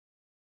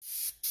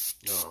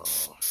Oh,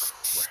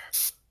 crap.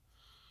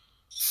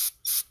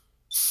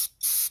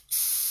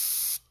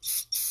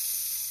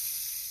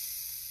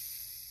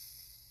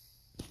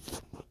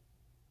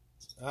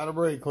 Out of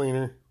brake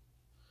cleaner.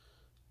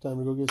 Time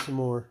to go get some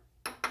more.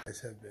 You guys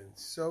have been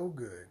so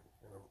good,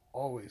 and I'm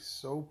always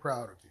so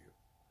proud of you.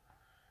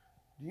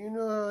 Do you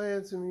know how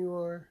handsome you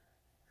are?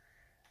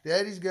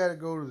 Daddy's got to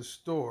go to the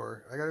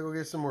store. I got to go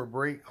get some more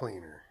brake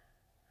cleaner.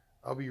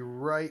 I'll be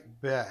right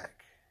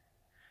back.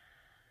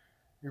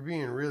 You're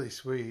being really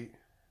sweet.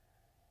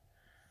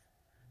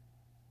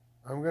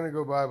 I'm going to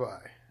go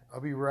bye-bye. I'll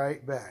be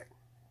right back.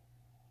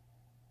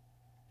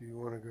 Do you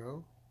want to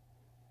go?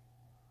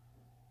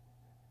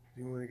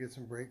 Do you want to get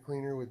some brake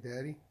cleaner with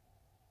Daddy?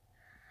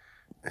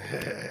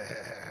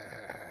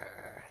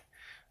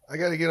 I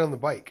got to get on the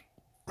bike.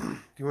 Do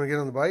you want to get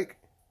on the bike?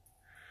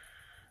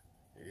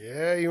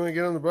 Yeah, you want to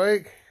get on the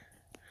bike?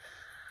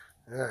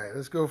 Alright,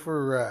 let's go for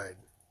a ride.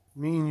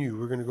 Me and you,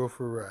 we're going to go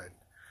for a ride.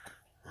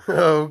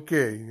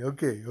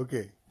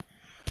 Okay.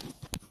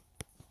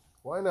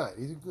 Why not?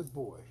 He's a good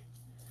boy.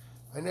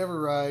 I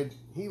never ride.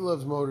 He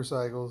loves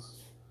motorcycles.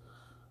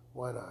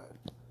 Why not?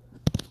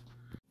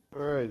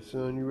 Alright,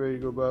 son, you ready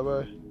to go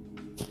bye-bye?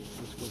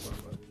 Let's go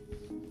bye-bye.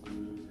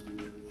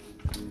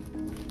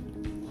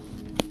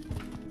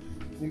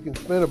 You can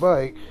spin a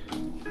bike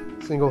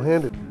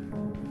single-handed.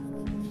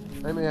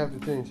 I may have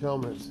to change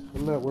helmets.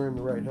 I'm not wearing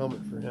the right helmet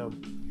for him.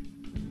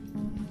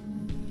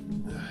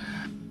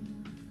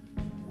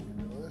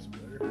 Oh, that's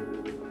better.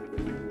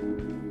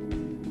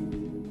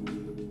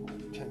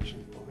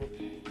 Tension point.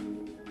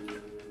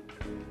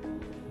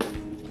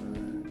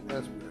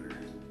 That's better.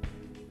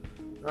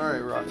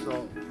 Alright, rock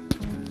salt.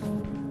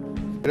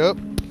 Get up.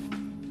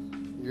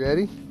 You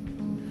ready?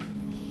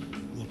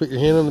 Put your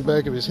hand on the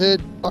back of his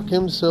head. Lock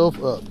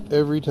himself up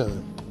every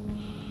time.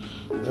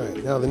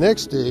 Alright, now the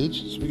next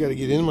stage is we got to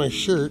get in my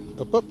shirt.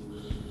 Up. Doop,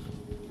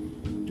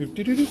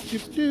 doop, doop,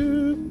 doop,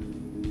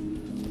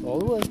 doop. All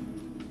the way.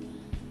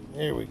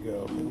 There we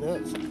go. And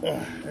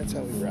that's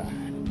how we ride.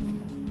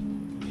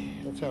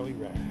 That's how we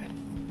ride.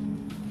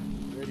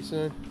 Ready,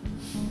 son?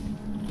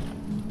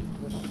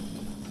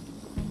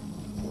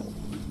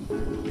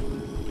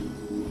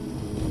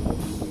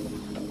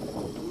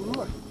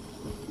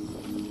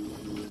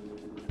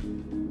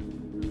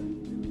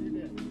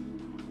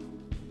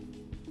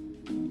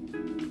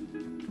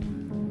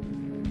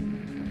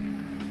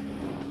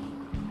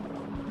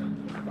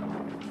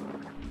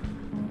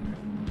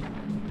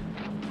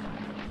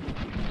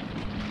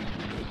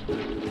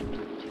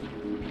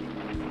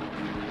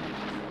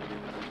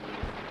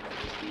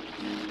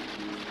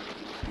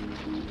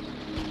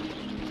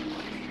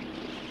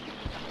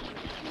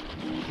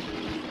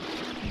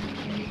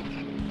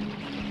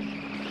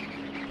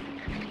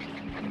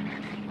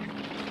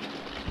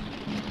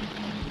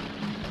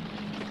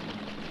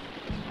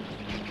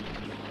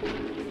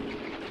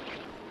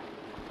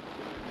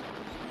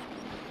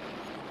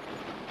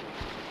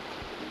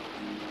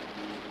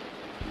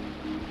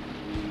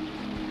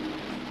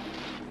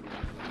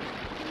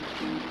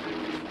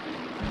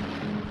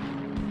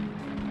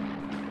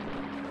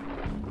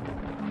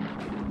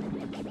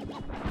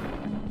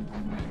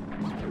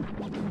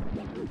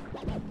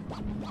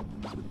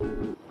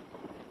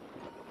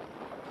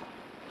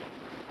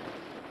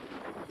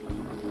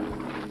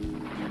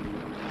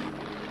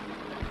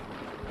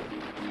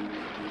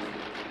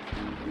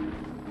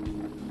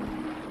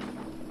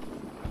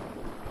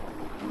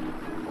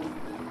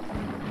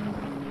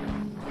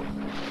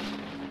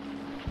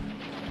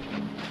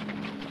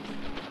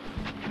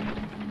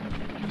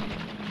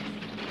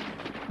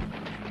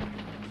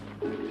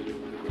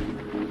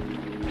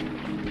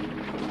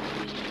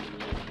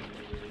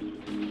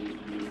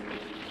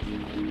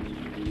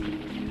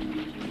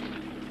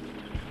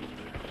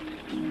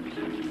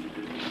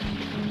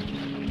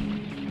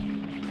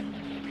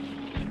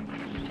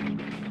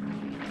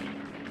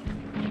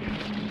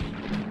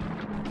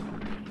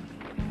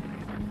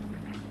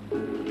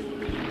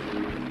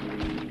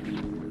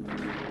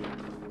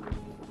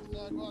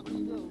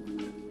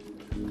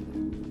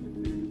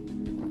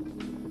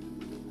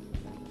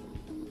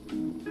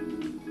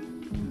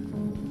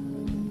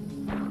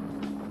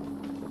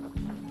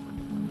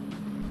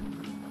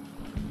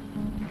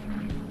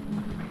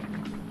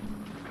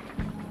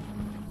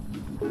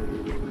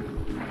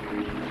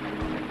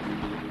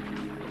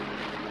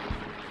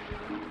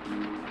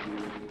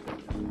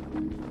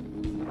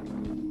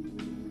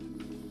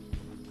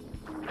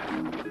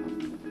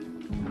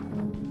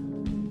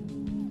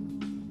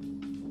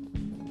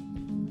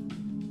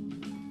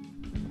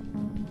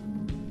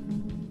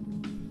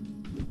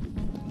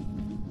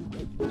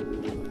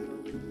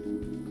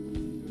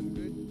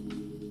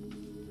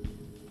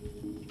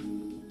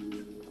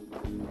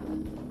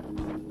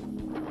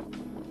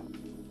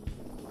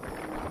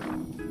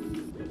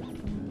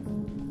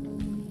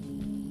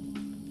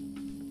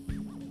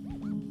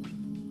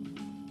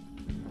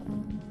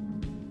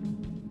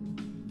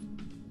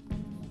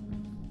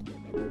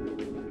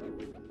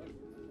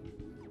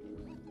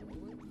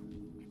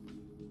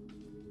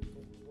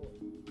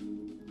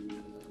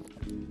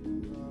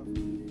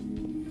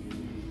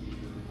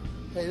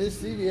 Hey,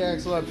 this CV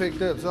axle I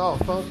picked up is all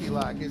funky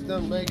like. It's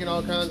done making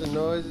all kinds of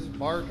noises,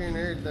 barking,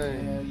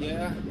 everything.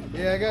 Yeah?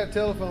 Yeah, I got a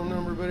telephone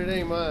number, but it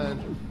ain't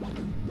mine.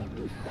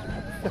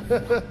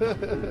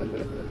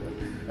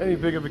 I need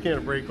to pick up a can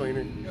of brake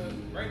cleaner.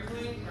 Brake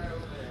clean? Right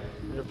over there.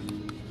 Yep.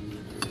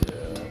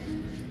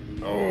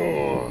 Yeah.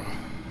 Oh.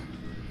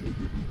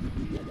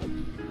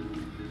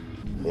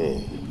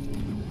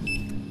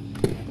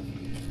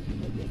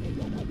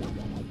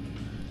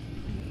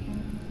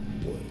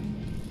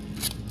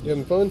 You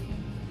having fun?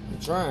 I'm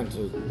trying to.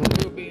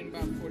 We'll be in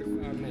about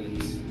 45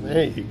 minutes.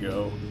 There you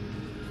go.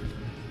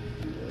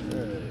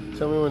 Alright.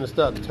 Tell me when to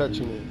stop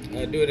touching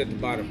it. Do it at the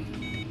bottom.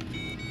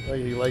 Oh,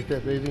 you like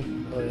that, baby?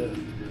 Oh, yeah.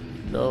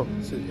 No,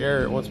 it's an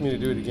error. It wants me to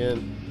do it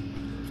again.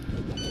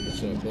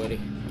 What's up, buddy?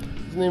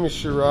 His name is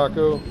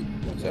Scirocco.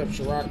 What's up,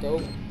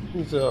 Scirocco?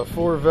 He's a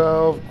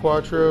 4-valve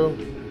Quattro.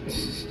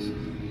 What's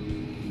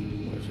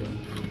up?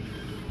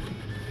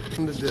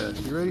 Come to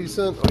death. You ready,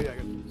 son? Oh, yeah, I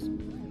got this.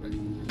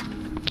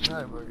 All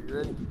right, buddy. You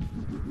ready?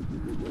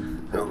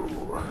 Oh.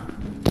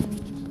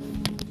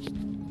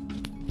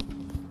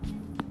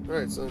 All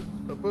right, son.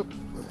 Up, up.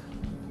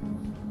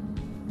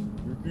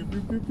 There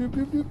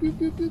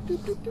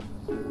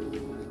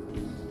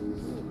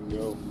we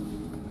go.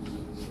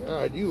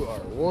 God, you are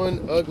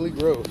one ugly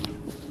growth.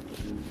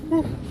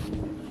 Whew.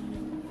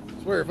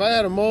 I swear, if I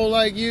had a mole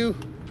like you,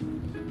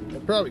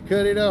 I'd probably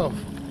cut it off.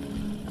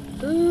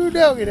 Ooh,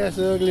 doggy, that's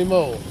an ugly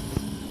mole.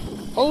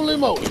 Holy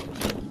moly.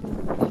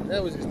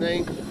 That was his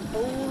name.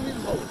 Holy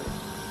moly.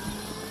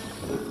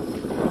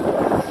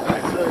 All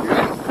right, so you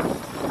ready?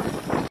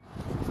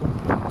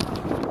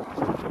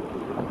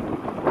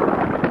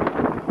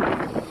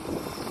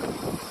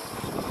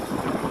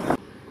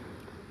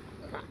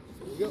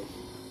 Here we go.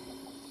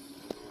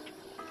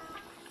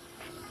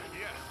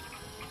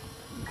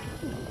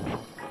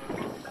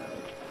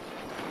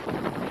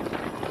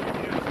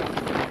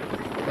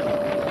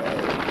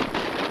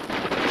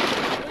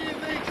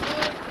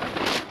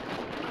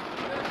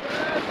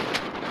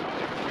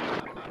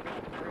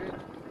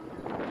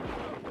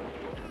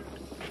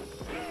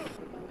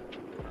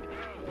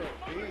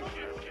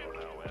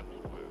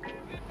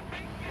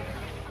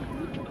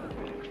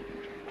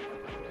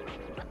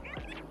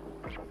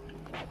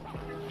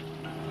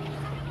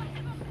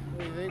 What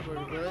do you think,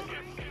 Boogie Brett?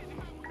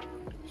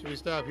 Should we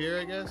stop here,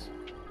 I guess?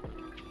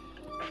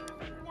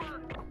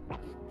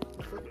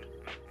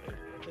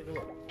 Take a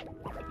look.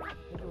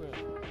 Look around.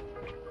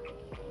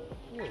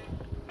 Yeah.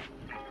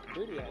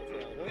 Pretty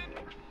outside, huh?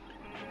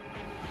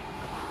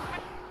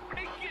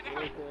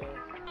 Like,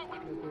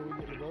 where we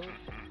get the boat?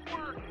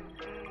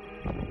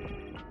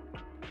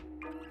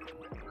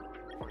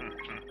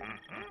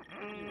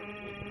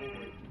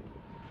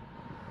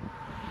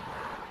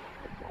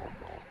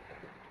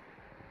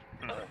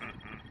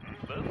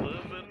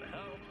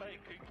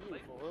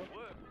 Beautiful, huh?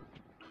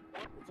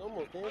 It's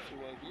almost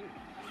handsome like you.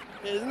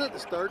 Hey, isn't that the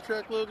Star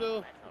Trek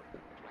logo?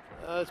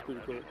 That's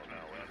pretty cool.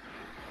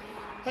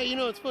 Hey, you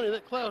know, it's funny,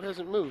 that cloud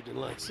hasn't moved in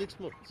like 6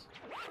 months.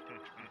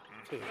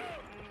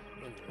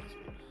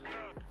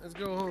 Let's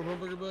go home, huh,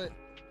 Booger Butt?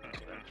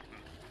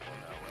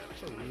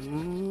 Sun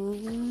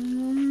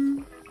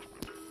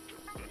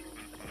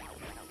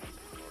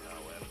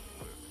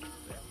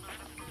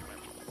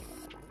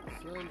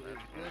is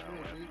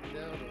definitely beating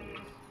down on us.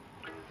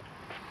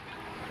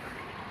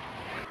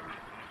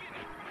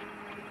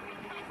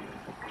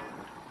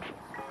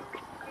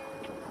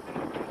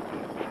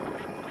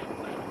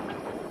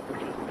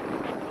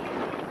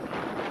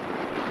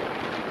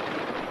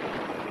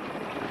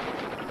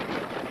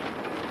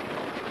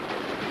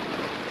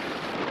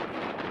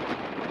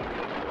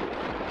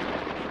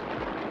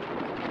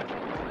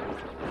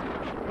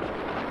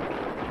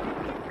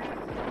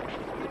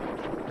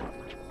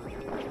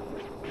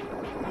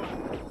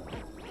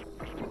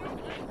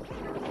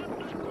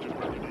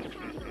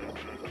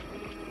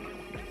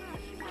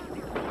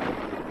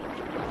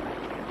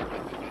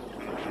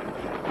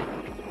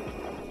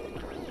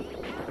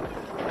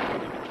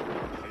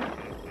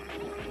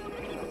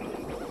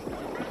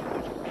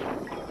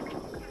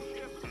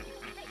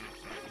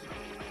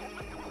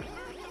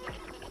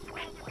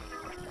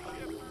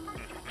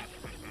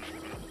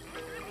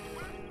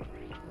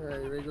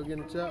 Alright, you ready to go get in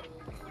the chop?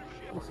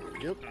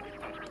 Yep.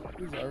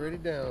 He's already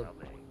down.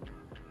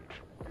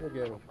 Look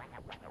at him.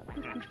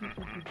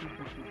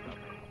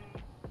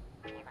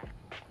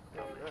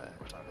 Alright,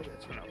 I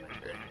got you.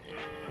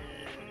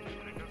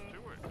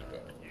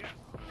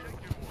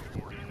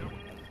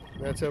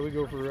 That's how we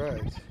go for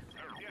rides.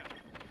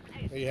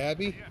 Are you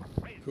happy?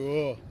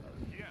 Cool.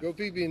 Go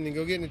pee-pee and then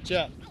go get in the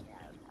chop.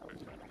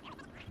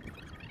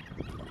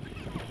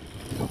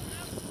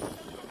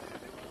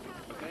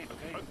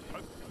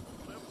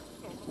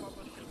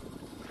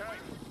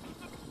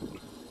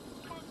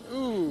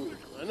 Ooh,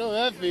 I know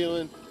that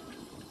feeling.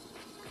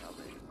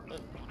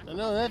 I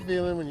know that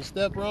feeling when you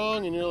step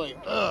wrong and you're like,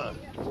 ugh.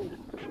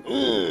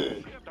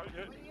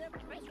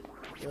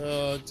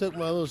 I took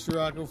my little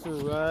Scirocco for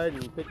a ride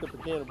and picked up a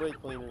can of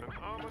brake cleaner.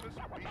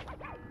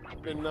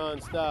 Been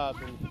non-stop,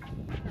 and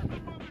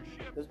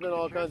There's been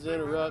all kinds of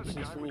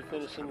interruptions for me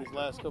finishing these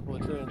last couple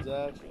of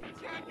transactions.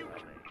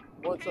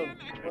 Once I'm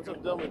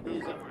done with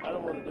these, I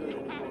don't want to do it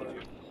anymore.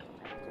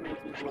 Too many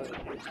people in it.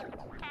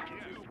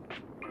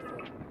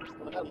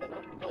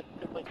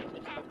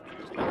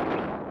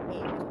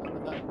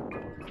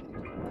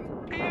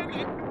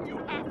 And you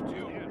have to.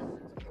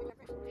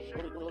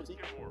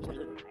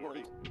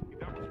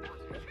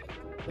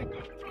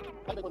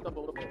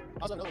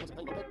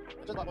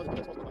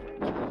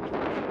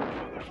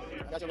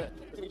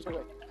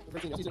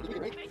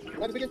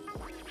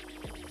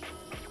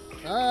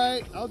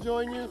 Alright, I'll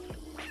join you.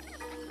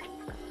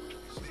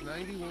 She's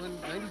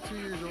 92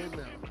 years old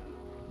now.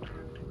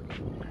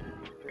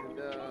 And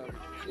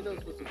she knows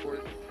what's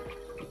important.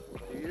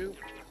 Do you?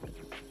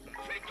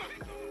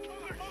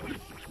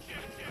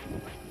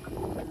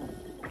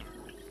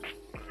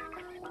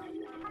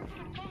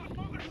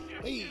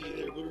 Hey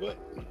there, booty butt.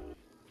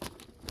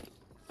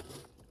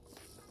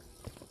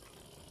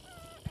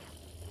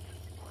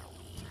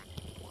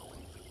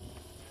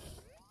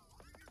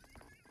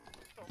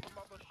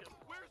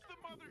 Where's the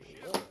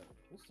mothership? Well,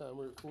 this time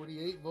we're at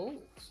 48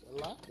 volts. I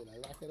like it. I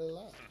like it a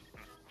lot.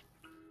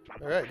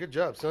 All right, good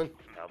job, son.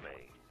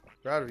 Coming.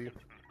 Proud of you.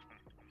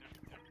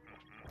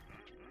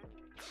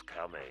 It's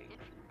coming.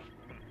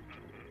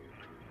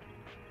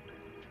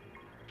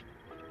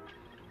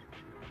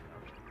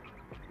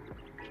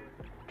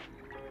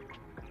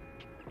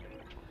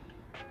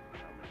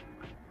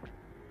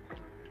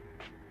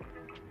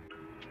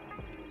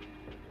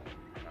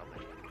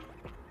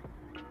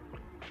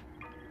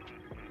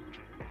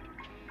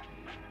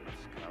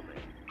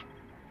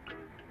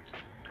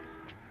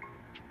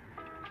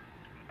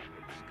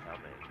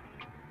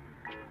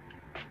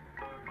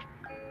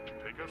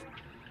 Take us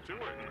to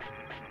it.